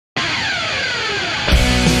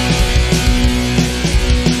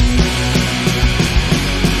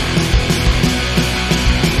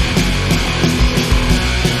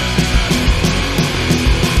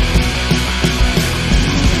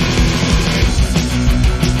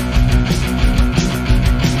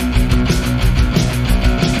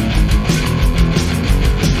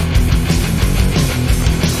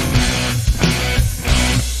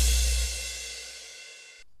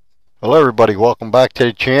everybody, welcome back to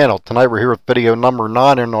the channel. Tonight we're here with video number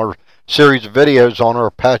 9 in our series of videos on our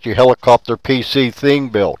Apache helicopter PC theme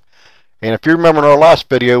build. And if you remember in our last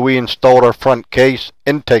video, we installed our front case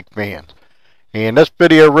intake fans. And this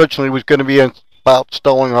video originally was going to be about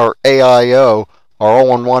installing our AIO, our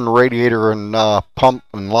all-in-one radiator and pump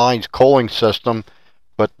and lines cooling system.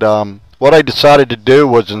 But what I decided to do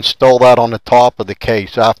was install that on the top of the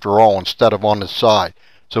case after all, instead of on the side.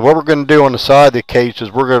 So what we're going to do on the side of the case is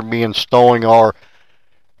we're going to be installing our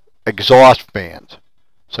exhaust fans.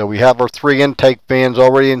 So we have our 3 intake fans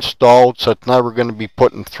already installed, so now we're going to be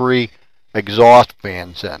putting 3 exhaust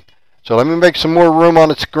fans in. So let me make some more room on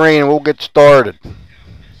the screen and we'll get started.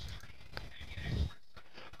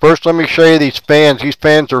 First, let me show you these fans. These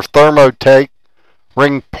fans are Thermaltake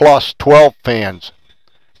Riing Plus 12 fans.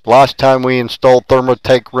 Last time we installed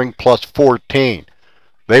Thermaltake Riing Plus 14.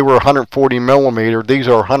 They were 140 millimeter. These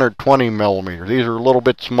are 120 millimeter. These are a little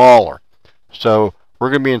bit smaller. So we're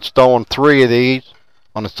going to be installing 3 of these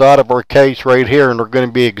on the side of our case right here, and they're going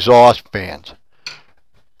to be exhaust fans.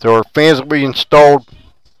 So our fans that we installed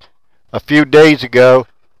a few days ago,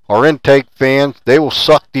 our intake fans, they will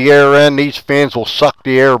suck the air in. These fans will suck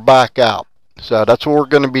the air back out. So that's what we're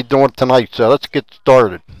going to be doing tonight. So let's get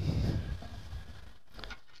started.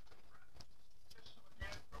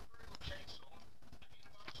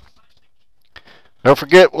 Don't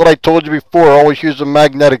forget what I told you before, always use a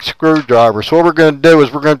magnetic screwdriver. So what we're going to do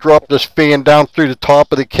is we're going to drop this fan down through the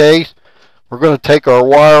top of the case. We're going to take our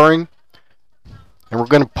wiring and we're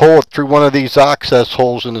going to pull it through one of these access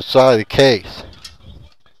holes in the side of the case.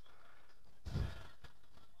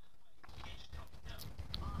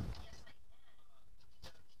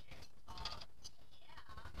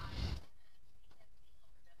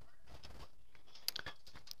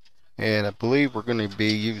 And I believe we're going to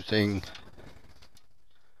be using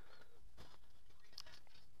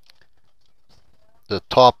the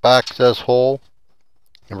top access hole,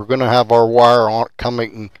 and we're going to have our wire on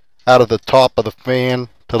coming out of the top of the fan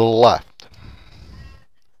to the left.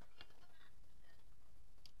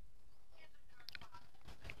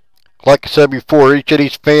 Like I said before, each of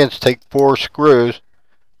these fans take 4 screws.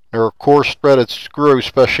 They're a coarse threaded screw,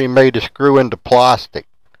 specially made to screw into plastic.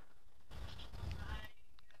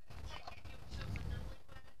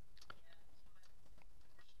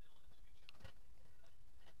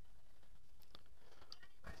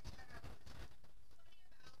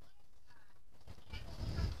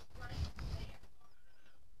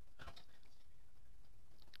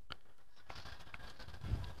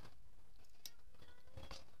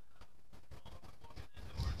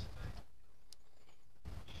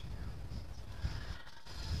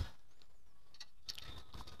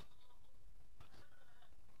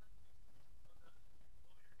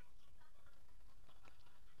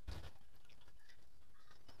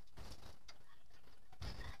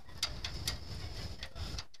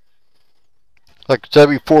 Like I said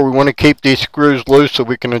before, we want to keep these screws loose so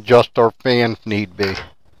we can adjust our fan if need be. I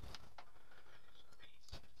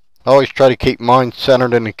always try to keep mine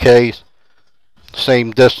centered in the case,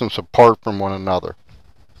 same distance apart from one another.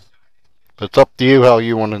 But it's up to you how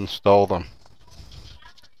you want to install them.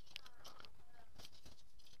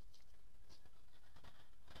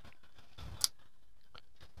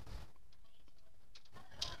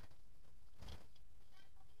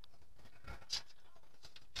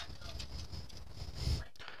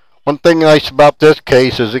 One thing nice about this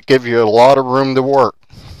case is it gives you a lot of room to work.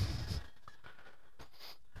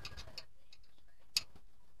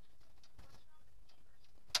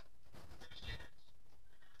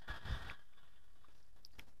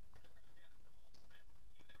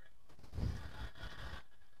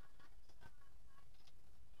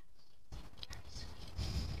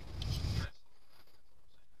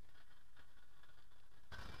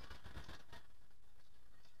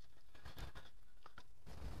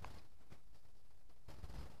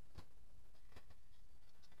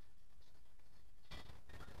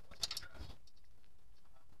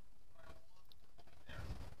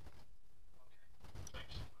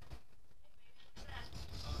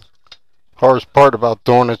 Hardest part about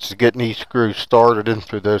doing this is getting these screws started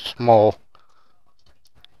into those small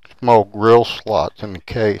grill slots in the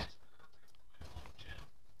case.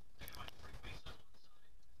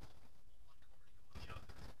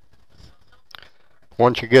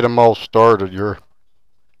 Once you get them all started, you're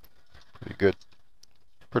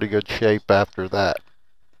pretty good shape after that.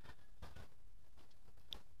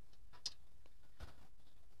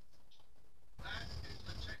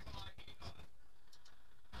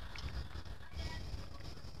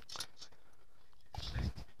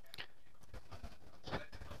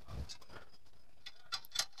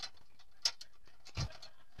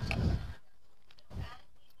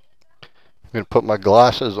 I'm going to put my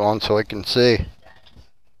glasses on so I can see.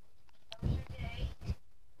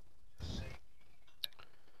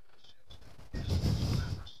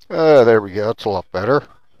 There we go. That's a lot better.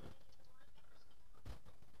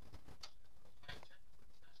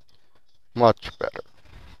 Much better.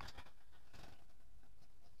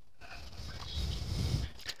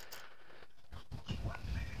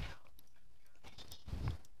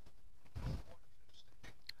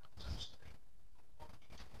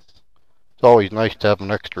 It's always nice to have an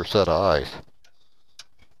extra set of eyes.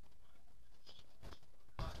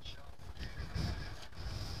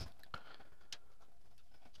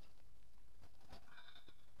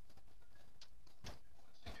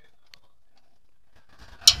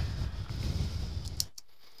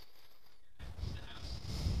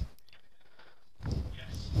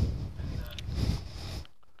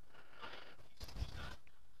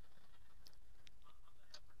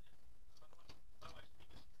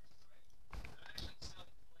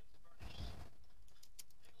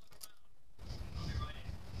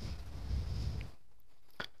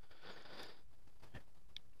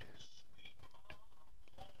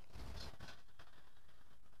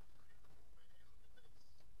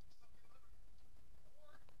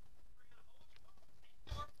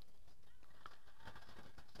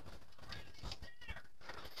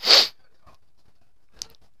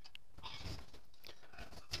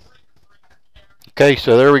 Okay,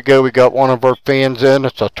 so there we go. We got one of our fans in.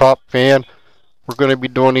 It's a top fan. We're going to be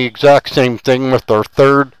doing the exact same thing with our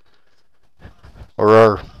third, or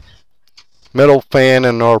our middle fan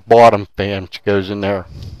and our bottom fan, which goes in there.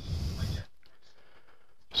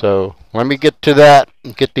 So let me get to that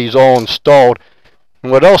and get these all installed.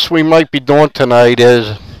 And what else we might be doing tonight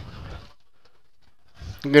is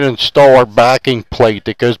I'm going to install our backing plate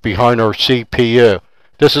that goes behind our CPU.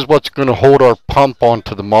 This is what's going to hold our pump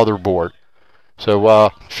onto the motherboard. So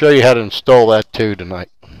I'll show you how to install that too tonight.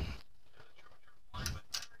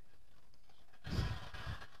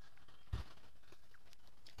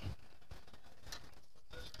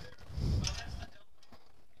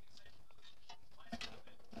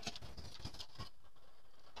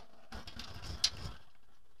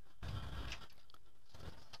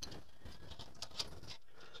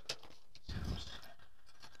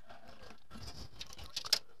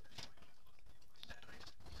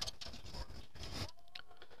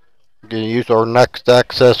 We're going to use our next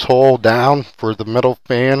access hole down for the middle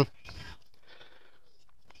fan.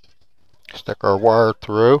 Stick our wire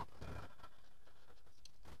through.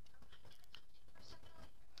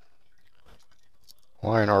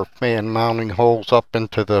 Line our fan mounting holes up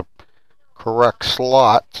into the correct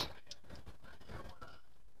slots.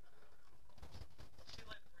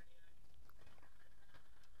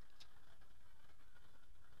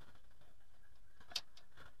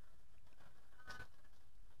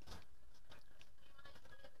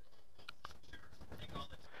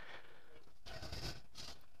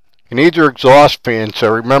 You need your exhaust fan, so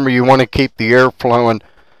remember you want to keep the air flowing.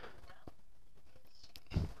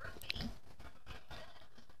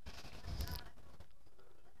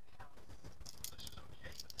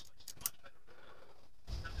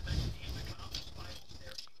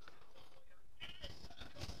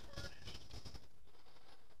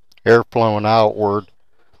 Air flowing outward.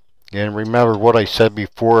 And remember what I said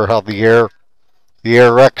before, how the air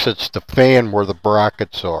exits the fan where the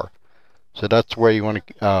brackets are. So that's where you want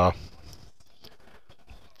to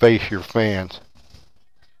face your fans.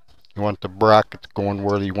 You want the brackets going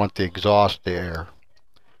where you want the exhaust air,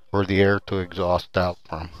 or the air to exhaust out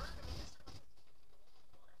from.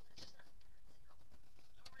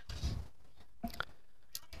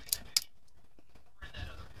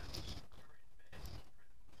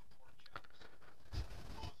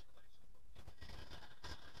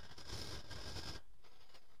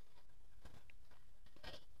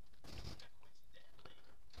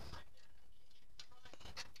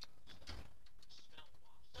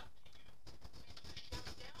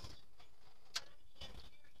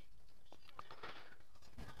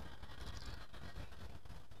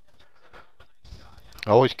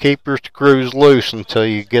 Always keep your screws loose until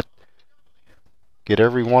you get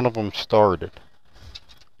every one of them started.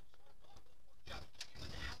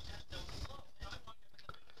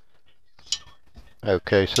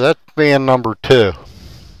 Okay, so that's fan number 2.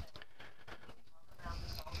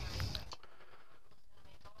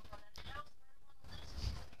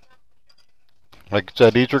 Like I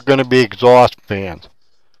said, these are going to be exhaust fans.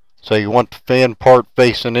 So you want the fan part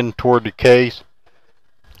facing in toward the case,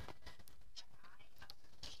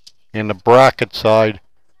 and the bracket side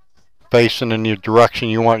facing in the direction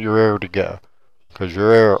you want your air to go, because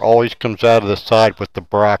your air always comes out of the side with the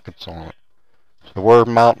brackets on it. So we're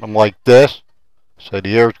mounting them like this, so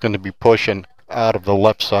the air is going to be pushing out of the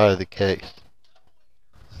left side of the case.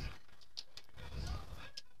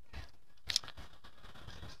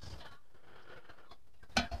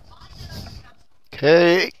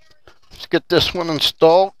 Okay, let's get this one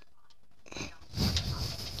installed.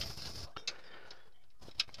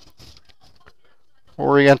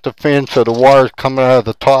 Orient the fan so the wire is coming out of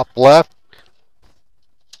the top left.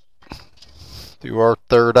 Do our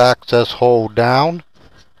third access hole down.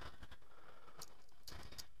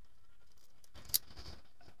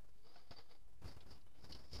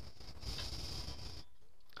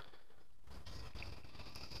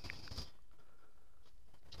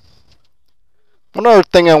 One other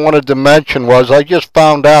thing I wanted to mention was I just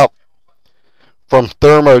found out from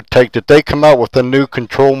Thermaltake that they come out with a new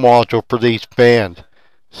control module for these fans.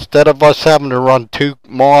 Instead of us having to run two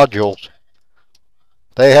modules,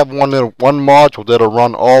 they have one module that'll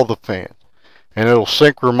run all the fans, and it'll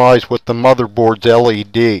synchronize with the motherboard's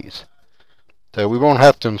LEDs. So we won't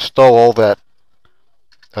have to install all that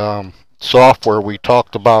software we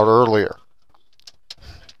talked about earlier.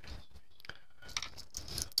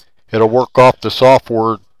 It'll work off the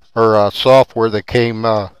software software that came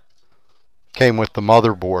with the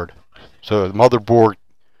motherboard. So the motherboard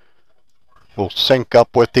will sync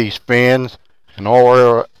up with these fans and all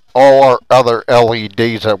our other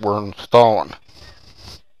LEDs that we're installing.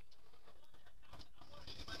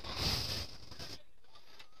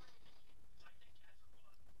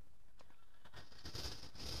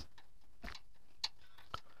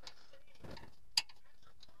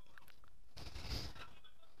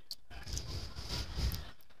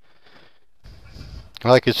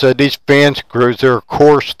 Like I said, these fan screws, they're a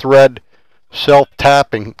coarse thread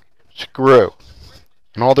self-tapping screw.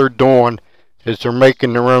 And all they're doing is they're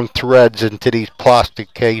making their own threads into these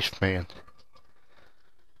plastic case fans.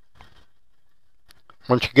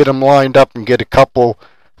 Once you get them lined up and get a couple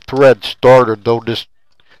threads started, they'll just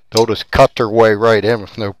cut their way right in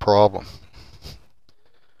with no problem.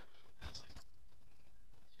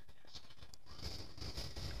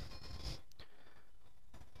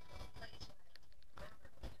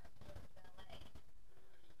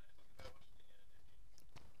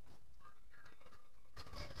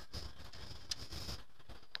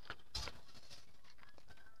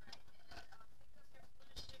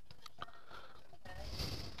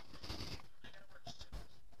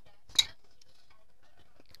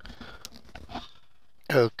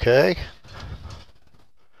 Okay,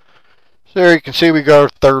 so there you can see we got our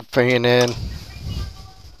third fan in.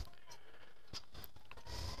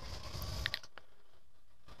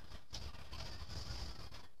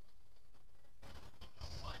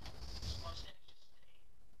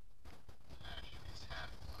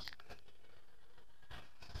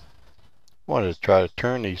 Wanted to try to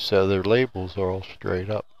turn these so their labels are all straight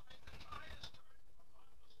up.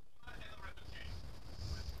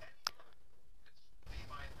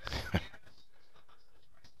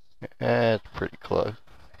 That's pretty close.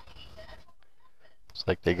 It's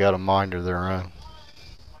like they got a mind of their own.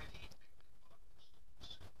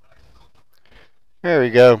 There we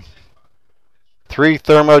go. 3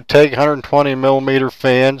 Thermaltake 120mm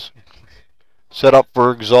fans set up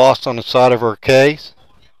for exhaust on the side of our case.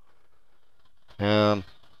 They're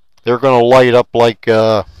going to light up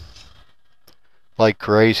like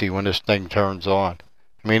crazy when this thing turns on.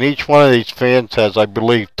 I mean, each one of these fans has, I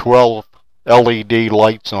believe, 12 LED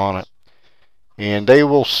lights on it, and they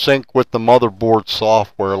will sync with the motherboard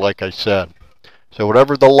software, like I said. So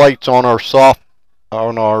whatever the lights on our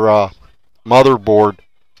motherboard,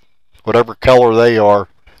 whatever color they are,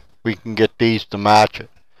 we can get these to match it.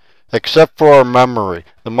 Except for our memory,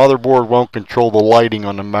 the motherboard won't control the lighting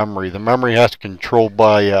on the memory. The memory has to control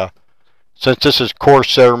by since this is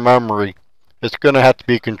Corsair memory, it's going to have to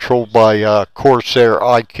be controlled by Corsair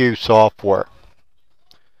IQ software.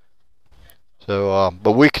 So,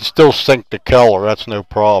 but we can still sync the color. That's no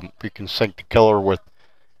problem. We can sync the color with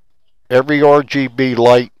every RGB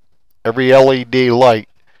light, every LED light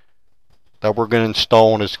that we're going to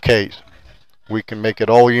install in this case. We can make it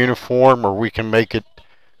all uniform, or we can make it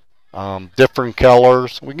different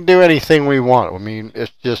colors. We can do anything we want. I mean,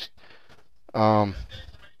 it's just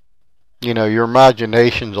you know, your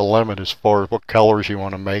imagination's a limit as far as what colors you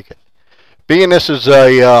want to make it. Being this is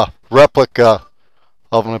a replica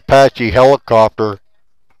of an Apache helicopter,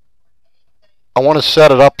 I want to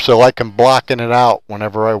set it up so I can blacken it out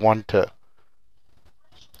whenever I want to,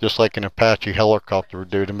 just like an Apache helicopter would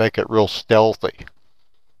do, to make it real stealthy.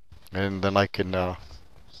 And then I can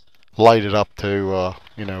light it up to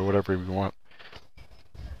you know, whatever we want.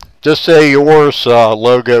 Just say yours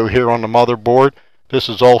logo here on the motherboard. This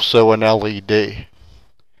is also an LED.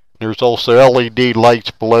 There's also LED lights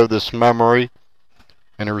below this memory,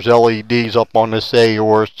 and there's LEDs up on this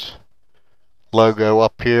Aorus logo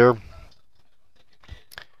up here.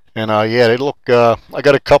 And yeah, they look. I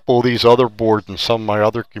got a couple of these other boards in some of my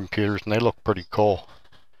other computers, and they look pretty cool.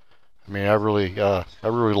 I mean, I really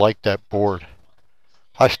like that board.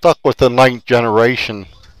 I stuck with the 9th generation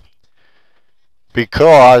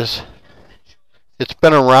because it's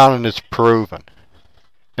been around and it's proven.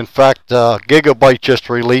 In fact, Gigabyte just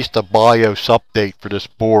released a BIOS update for this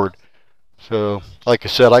board. So, like I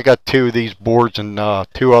said, I got 2 of these boards and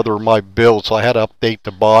 2 other of my builds. So I had to update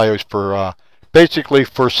the BIOS for basically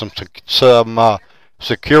for some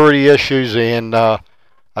security issues, and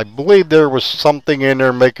I believe there was something in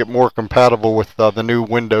there to make it more compatible with the new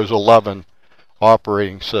Windows 11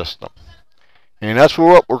 operating system. And that's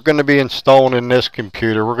what we're going to be installing in this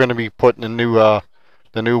computer. We're going to be putting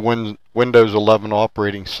the new Windows 11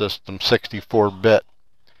 operating system, 64-bit,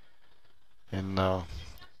 in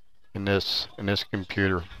this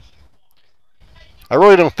computer. I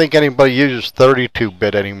really don't think anybody uses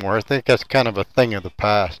 32-bit anymore. I think that's kind of a thing of the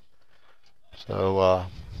past. So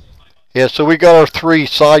yeah, so we got our 3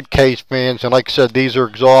 side case fans, and like I said, these are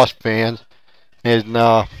exhaust fans, and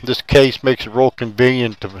this case makes it real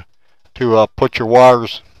convenient to put your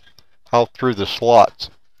wires out through the slots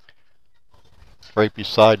right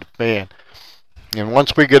beside the fan. And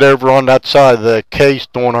once we get over on that side of the case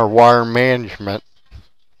doing our wire management,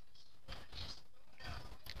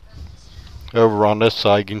 over on this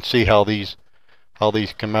side, you can see how these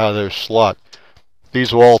come out of those slots.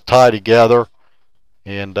 These will all tie together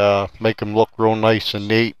and make them look real nice and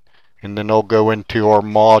neat, and then they'll go into our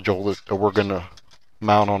module that we're going to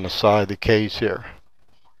mount on the side of the case here.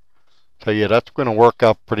 So yeah, that's going to work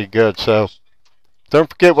out pretty good. So don't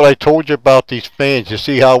forget what I told you about these fans. You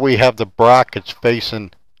see how we have the brackets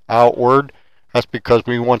facing outward? That's because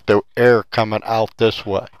we want the air coming out this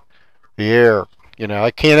way. The air, you know,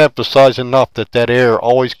 I can't emphasize enough that air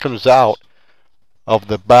always comes out of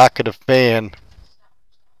the back of the fan,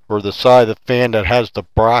 or the side of the fan that has the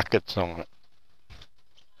brackets on it.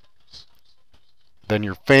 Then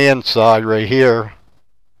your fan side right here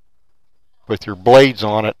with your blades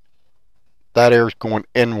on it, that air is going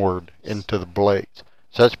inward into the blades.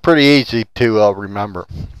 So that's pretty easy to remember.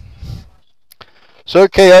 So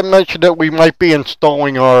okay, I mentioned that we might be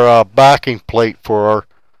installing our backing plate for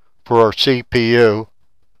our CPU.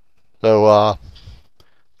 So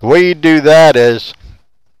the way you do that is,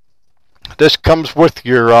 this comes with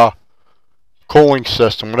your cooling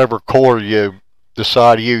system, whatever cooler you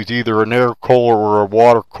decide to use, either an air cooler or a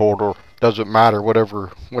water cooler, doesn't matter,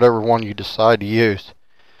 whatever one you decide to use.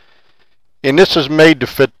 And this is made to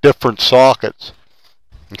fit different sockets.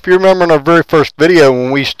 If you remember in our very first video when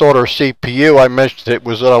we installed our CPU, I mentioned it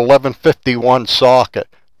was an 1151 socket.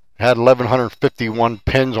 It had 1151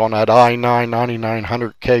 pins on that i9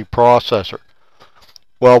 9900K processor.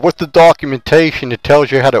 Well, with the documentation, it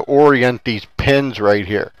tells you how to orient these pins right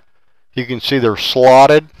here. You can see they're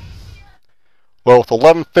slotted. Well, with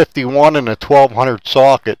 1151 and a 1200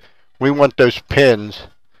 socket, we want those pins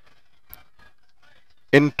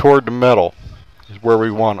in toward the middle is where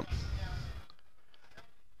we want them.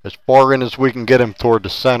 As far in as we can get them toward the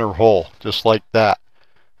center hole, just like that.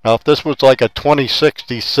 Now, if this was like a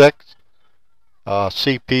 2066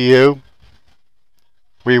 CPU,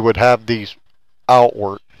 we would have these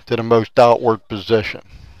outward, to the most outward position.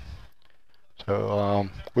 So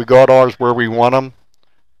we got ours where we want them,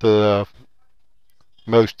 the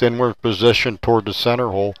most inward position toward the center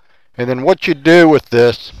hole. And then what you do with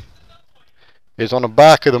this is, on the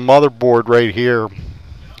back of the motherboard right here,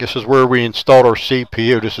 this is where we installed our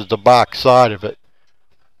CPU. This is the back side of it.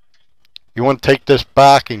 You want to take this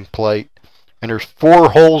backing plate, and there's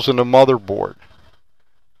 4 holes in the motherboard.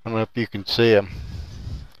 I don't know if you can see them.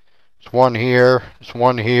 There's one here, there's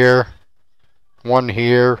one here, one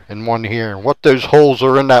here, and one here. And what those holes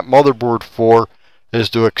are in that motherboard for is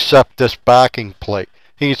to accept this backing plate.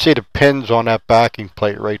 You can see the pins on that backing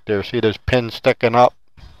plate right there. See those pins sticking up?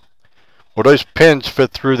 Well, those pins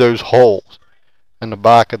fit through those holes in the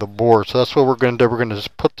back of the board. So that's what we're going to do. We're going to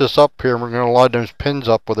just put this up here, and we're going to line those pins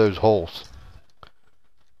up with those holes.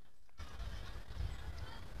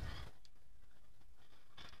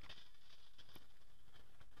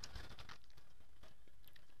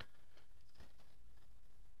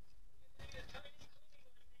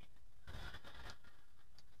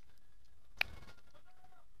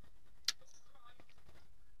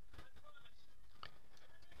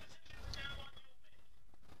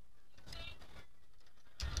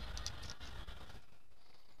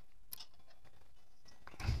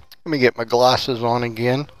 me get my glasses on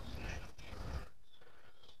again.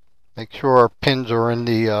 Make sure our pins are in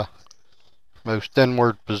the most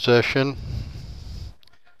inward position.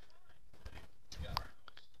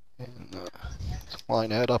 And let's line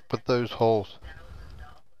that up with those holes.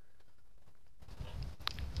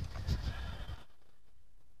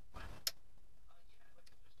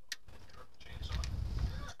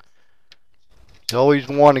 You always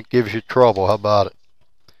one it gives you trouble. How about it?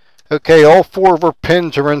 Okay, all 4 of our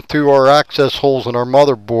pins are in through our access holes in our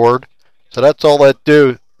motherboard. So that's all that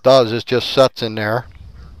does is just sets in there.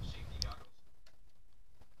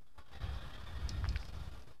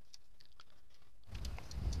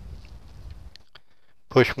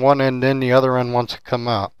 Push one end in, the other end wants to come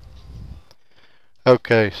out.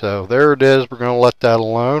 Okay, so there it is. We're going to let that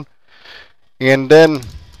alone. And then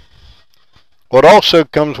what also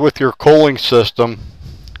comes with your cooling system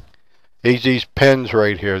is these pins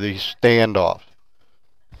right here, these standoffs.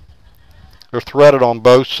 They're threaded on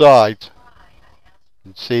both sides.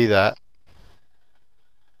 You can see that.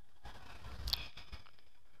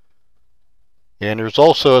 And there's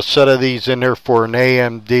also a set of these in there for an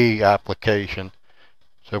AMD application.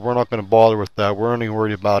 So we're not going to bother with that. We're only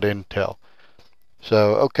worried about Intel.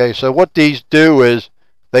 So, okay, so what these do is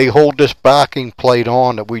they hold this backing plate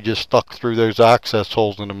on that we just stuck through those access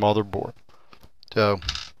holes in the motherboard. So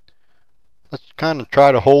let's kind of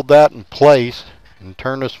try to hold that in place and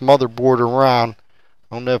turn this motherboard around.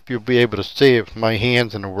 I don't know if you'll be able to see it with my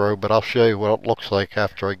hands in a row, but I'll show you what it looks like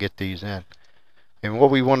after I get these in. And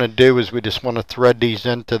what we want to do is we just want to thread these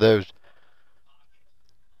into those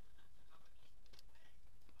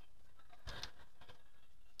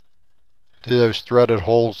threaded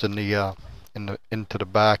holes in the into the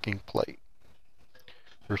backing plate.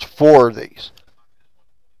 There's 4 of these.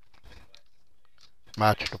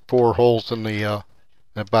 Match the 4 holes in the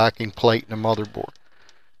backing plate in the motherboard.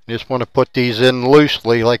 You just want to put these in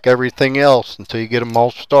loosely like everything else until you get them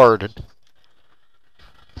all started.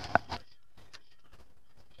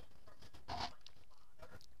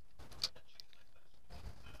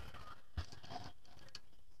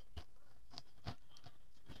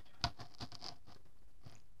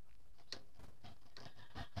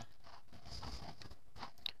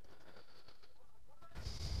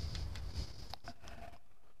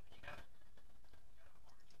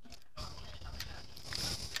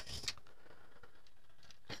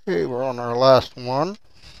 Okay, we're on our last one.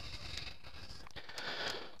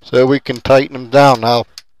 So we can tighten them down. Now,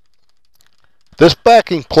 this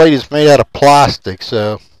backing plate is made out of plastic,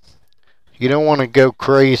 so you don't want to go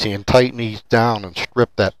crazy and tighten these down and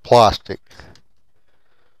strip that plastic.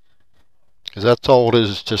 Because that's all it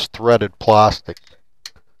is just threaded plastic.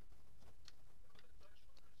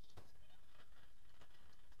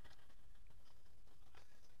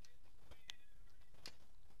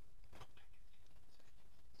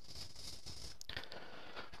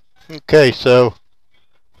 Okay, so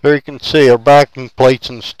there you can see our backing plate's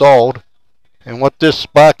installed. And what this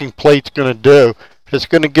backing plate's going to do, it's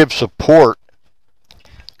going to give support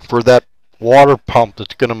for that water pump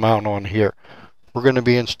that's going to mount on here. We're going to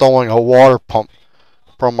be installing a water pump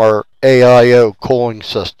from our AIO cooling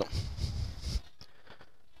system.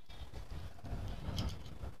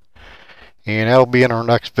 And that'll be in our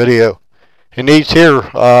next video. And these here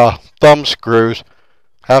thumb screws,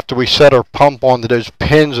 after we set our pump onto those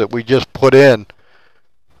pins that we just put in,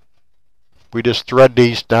 we just thread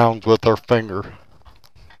these down with our finger.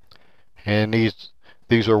 And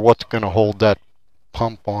these are what's going to hold that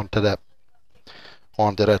pump onto that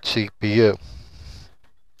CPU.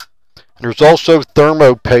 There's also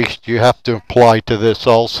thermopaste you have to apply to this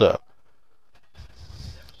also.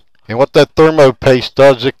 And what that thermopaste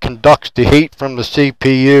does, it conducts the heat from the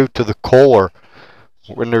CPU to the cooler.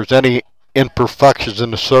 When there's any imperfections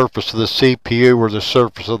in the surface of the CPU or the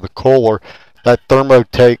surface of the cooler, that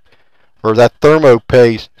thermopaste,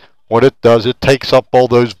 what it does, it takes up all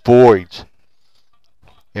those voids.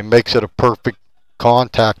 It makes it a perfect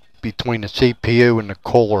contact between the CPU and the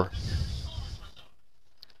cooler.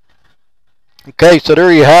 Okay, so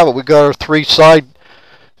there you have it. We got our 3 side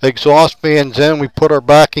exhaust fans in. We put our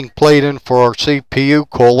backing plate in for our CPU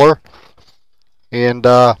cooler. And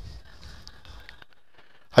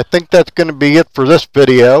I think that's going to be it for this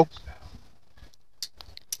video.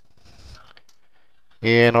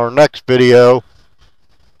 In our next video,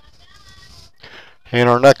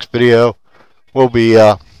 we'll be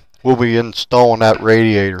installing that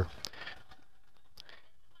radiator.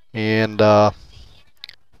 And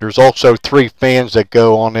there's also 3 fans that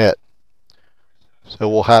go on it. So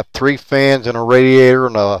we'll have 3 fans and a radiator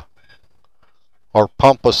and our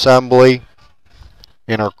pump assembly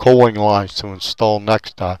and our cooling lines to install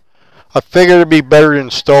next time. I figured it'd be better to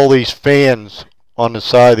install these fans on the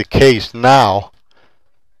side of the case now,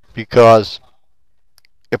 because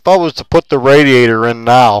if I was to put the radiator in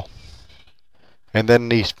now and then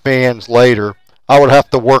these fans later, I would have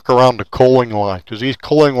to work around the cooling line, because these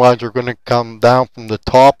cooling lines are going to come down from the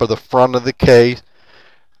top of the front of the case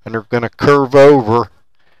and they're going to curve over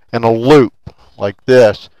in a loop like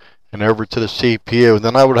this and over to the CPU. And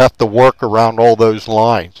then I would have to work around all those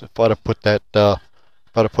lines if I'd have put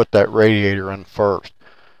that radiator in first.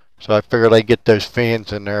 So I figured I'd get those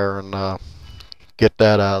fans in there and get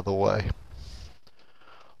that out of the way.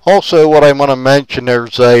 Also, what I want to mention,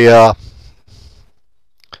 there's a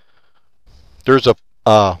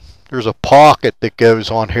pocket that goes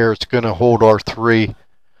on here. It's going to hold our 3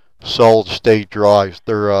 solid state drives.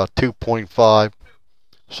 They're 2.5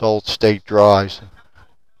 solid state drives.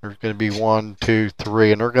 There's going to be 1, 2,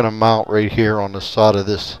 3, and they're going to mount right here on the side of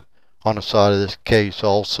this case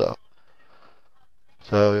also.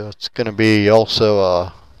 So it's going to be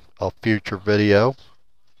also a future video.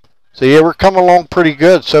 So yeah, we're coming along pretty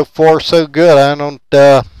good. So far, so good. I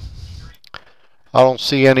don't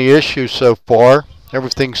see any issues so far.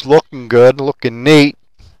 Everything's looking good, looking neat.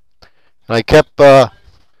 And I kept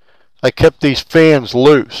these fans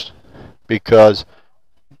loose because,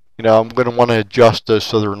 you know, I'm going to want to adjust those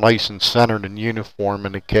so they're nice and centered and uniform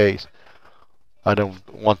in the case. I don't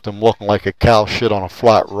want them looking like a cow shit on a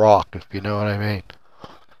flat rock, if you know what I mean.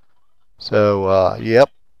 So yep.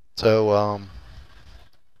 So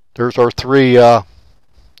there's our 3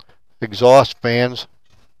 exhaust fans,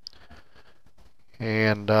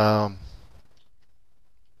 and I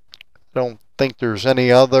don't think there's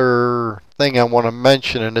any other thing I want to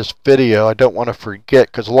mention in this video. I don't want to forget,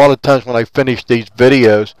 because a lot of times when I finish these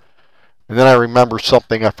videos and then I remember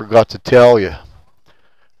something I forgot to tell you.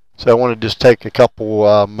 So I want to just take a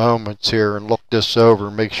couple moments here and look this over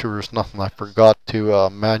and make sure there's nothing I forgot to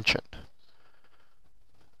mention.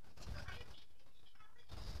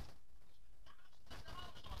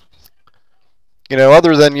 You know,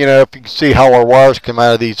 other than, you know, if you can see how our wires come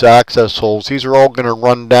out of these access holes, these are all going to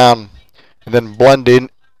run down and then blend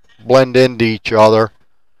into each other,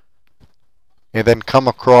 and then come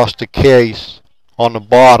across the case on the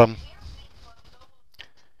bottom.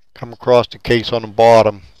 Come across the case on the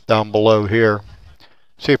bottom down below here.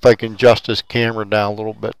 See if I can adjust this camera down a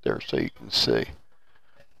little bit there so you can see.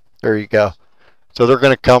 There you go. So they're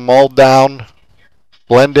going to come all down,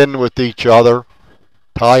 blend in with each other,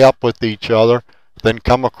 tie up with each other, then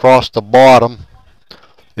come across the bottom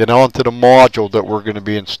and onto the module that we're going to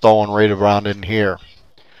be installing right around in here.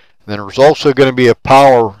 And then there's also going to be a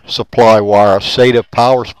power supply wire, a SATA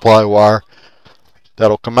power supply wire,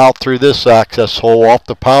 that'll come out through this access hole off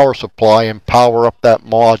the power supply and power up that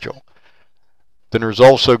module. Then there's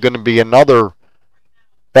also going to be another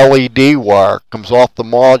LED wire, comes off the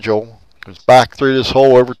module, goes back through this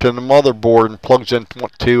hole over to the motherboard and plugs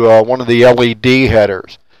into one of the LED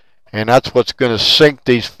headers. And that's what's going to sync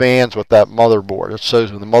these fans with that motherboard. It says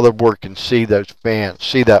the motherboard can see those fans,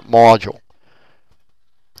 see that module.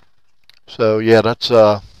 So yeah, that's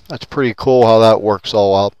pretty cool how that works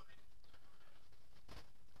all out.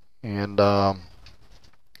 And I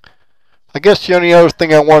guess the only other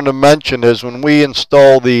thing I wanted to mention is when we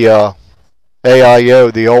install the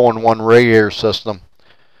AIO, the all-in-one radiator system,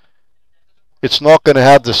 it's not going to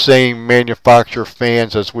have the same manufacturer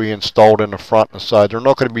fans as we installed in the front and the side. They're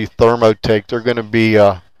not going to be Thermaltake. They're going to be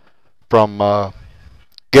from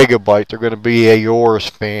Gigabyte. They're going to be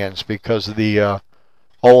Aorus fans, because the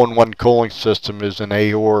all-in-one cooling system is an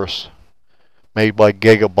Aorus made by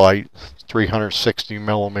Gigabyte, 360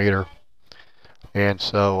 millimeter. And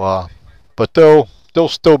so, but they'll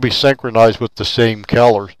still be synchronized with the same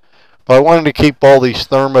colors. But I wanted to keep all these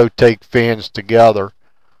Thermaltake fans together.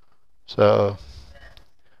 So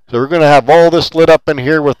we're going to have all this lit up in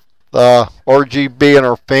here with RGB in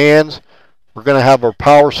our fans. We're going to have our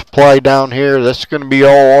power supply down here. This is going to be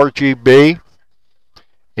all RGB.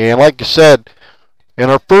 And like I said, in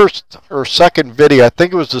our first or second video, I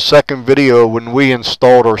think it was the second video when we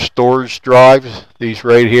installed our storage drives, these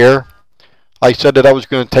right here, I said that I was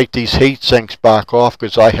going to take these heat sinks back off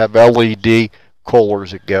because I have LED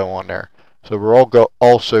coolers that go on there. So we're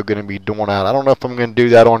also going to be doing that. I don't know if I'm going to do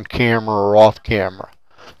that on camera or off camera,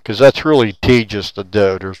 because that's really tedious to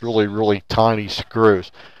do. There's really tiny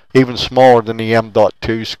screws, even smaller than the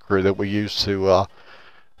M.2 screw that we use to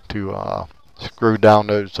screw down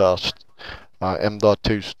those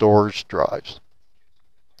M.2 storage drives.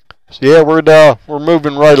 So yeah, we're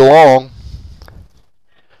moving right along,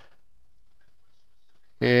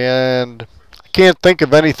 and I can't think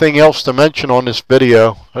of anything else to mention on this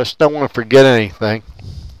video. I just don't want to forget anything.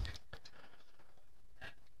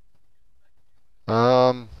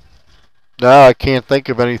 No, I can't think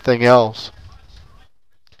of anything else.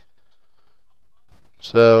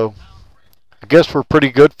 So I guess we're pretty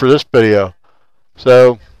good for this video.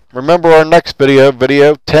 So remember our next video,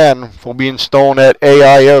 video 10, we'll be installing that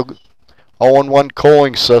AIO all-in-one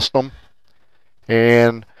cooling system,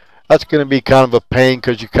 and that's going to be kind of a pain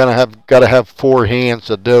because you kind of have got to have 4 hands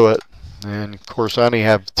to do it, and of course I only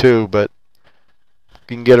have 2, but you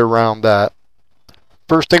can get around that.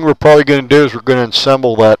 First thing we're probably going to do is we're going to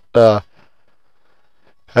assemble that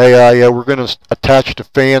AIO. We're going to attach the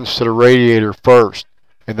fans to the radiator first,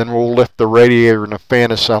 and then we'll lift the radiator and the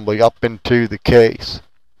fan assembly up into the case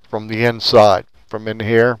from the inside, from in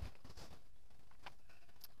here.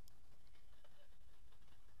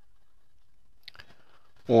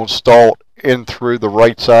 We'll install it in through the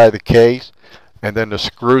right side of the case, and then the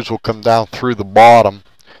screws will come down through the bottom,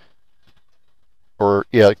 or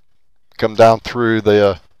yeah, come down through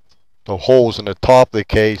the holes in the top of the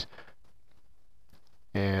case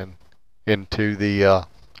and into the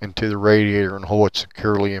radiator and hold it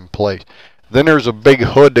securely in place. Then there's a big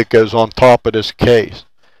hood that goes on top of this case.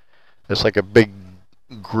 It's like a big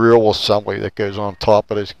grill assembly that goes on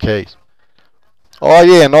top of this case. Oh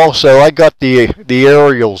yeah, and also I got the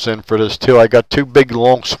aerials in for this too. I got 2 big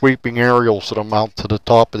long sweeping aerials that'll mount to the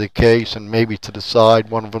top of the case and maybe to the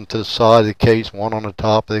side. One of them to the side of the case, one on the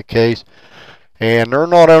top of the case. And they're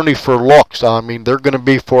not only for looks. I mean, they're going to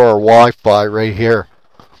be for our Wi-Fi right here.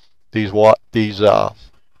 These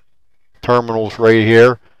terminals right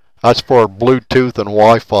here. That's for our Bluetooth and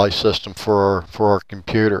Wi-Fi system for our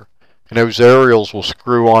computer. And those aerials will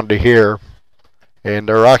screw onto here, and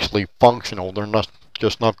they're actually functional. They're not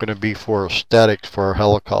just not going to be for aesthetics for our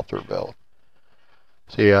helicopter build.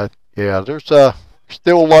 So yeah, there's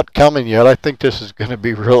still a lot coming yet. I think this is going to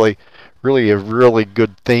be really a really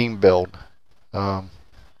good theme build. I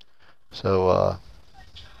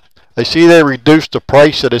see they reduced the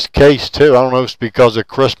price of this case too. I don't know if it's because of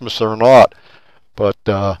Christmas or not, but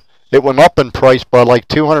it went up in price by like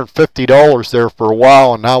 $250 there for a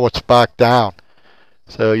while, and now it's back down.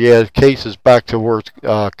 So yeah, the case is back to where it's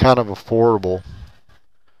kind of affordable.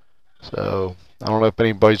 So I don't know if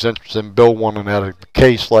anybody's interested in building one in a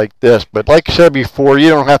case like this, but like I said before, you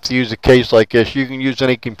don't have to use a case like this. You can use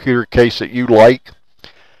any computer case that you like,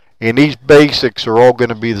 and these basics are all going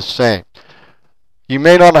to be the same. You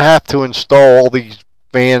may not have to install all these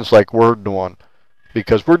fans like we're doing,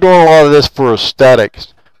 because we're doing a lot of this for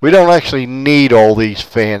aesthetics. We don't actually need all these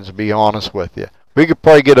fans, to be honest with you. We could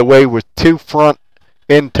probably get away with 2 front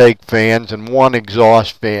intake fans and 1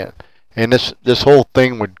 exhaust fan, and this whole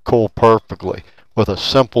thing would cool perfectly with a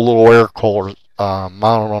simple little air cooler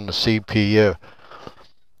mounted on the CPU.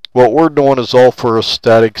 What we're doing is all for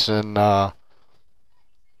aesthetics and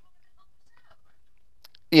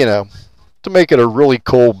you know, to make it a really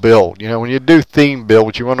cool build. You know, when you do theme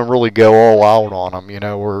builds, you want to really go all out on them, you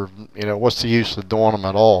know, or, you know, what's the use of doing them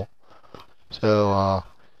at all? So,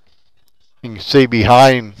 you can see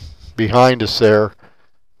behind us there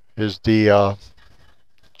is the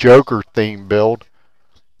Joker theme build.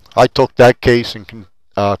 I took that case and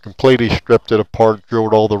completely stripped it apart,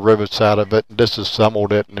 drilled all the rivets out of it, and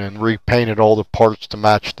disassembled it, and then repainted all the parts to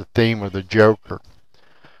match the theme of the Joker.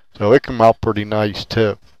 So it came out pretty nice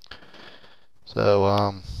too.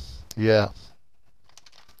 So yeah.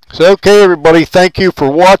 So okay everybody, thank you for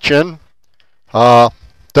watching.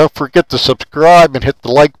 Don't forget to subscribe and hit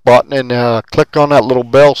the like button, and click on that little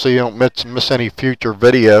bell so you don't miss any future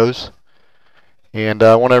videos. And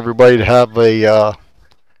I want everybody to have a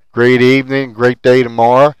great evening, great day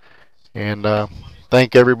tomorrow, and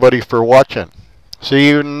thank everybody for watching. See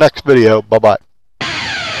you in the next video. Bye bye.